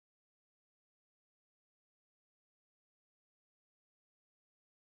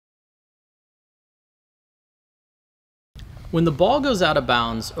When the ball goes out of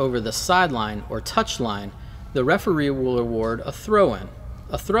bounds over the sideline or touch line, the referee will award a throw-in.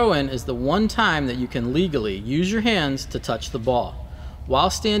 A throw-in is the one time that you can legally use your hands to touch the ball. While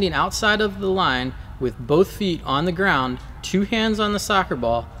standing outside of the line with both feet on the ground, two hands on the soccer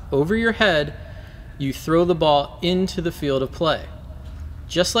ball, over your head, you throw the ball into the field of play.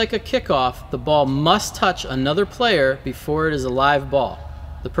 Just like a kickoff, the ball must touch another player before it is a live ball.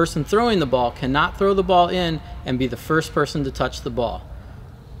 The person throwing the ball cannot throw the ball in and be the first person to touch the ball.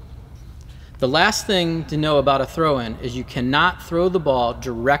 The last thing to know about a throw-in is you cannot throw the ball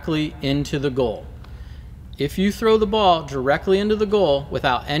directly into the goal. If you throw the ball directly into the goal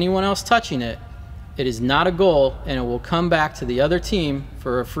without anyone else touching it, it is not a goal and it will come back to the other team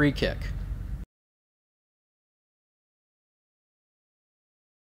for a free kick.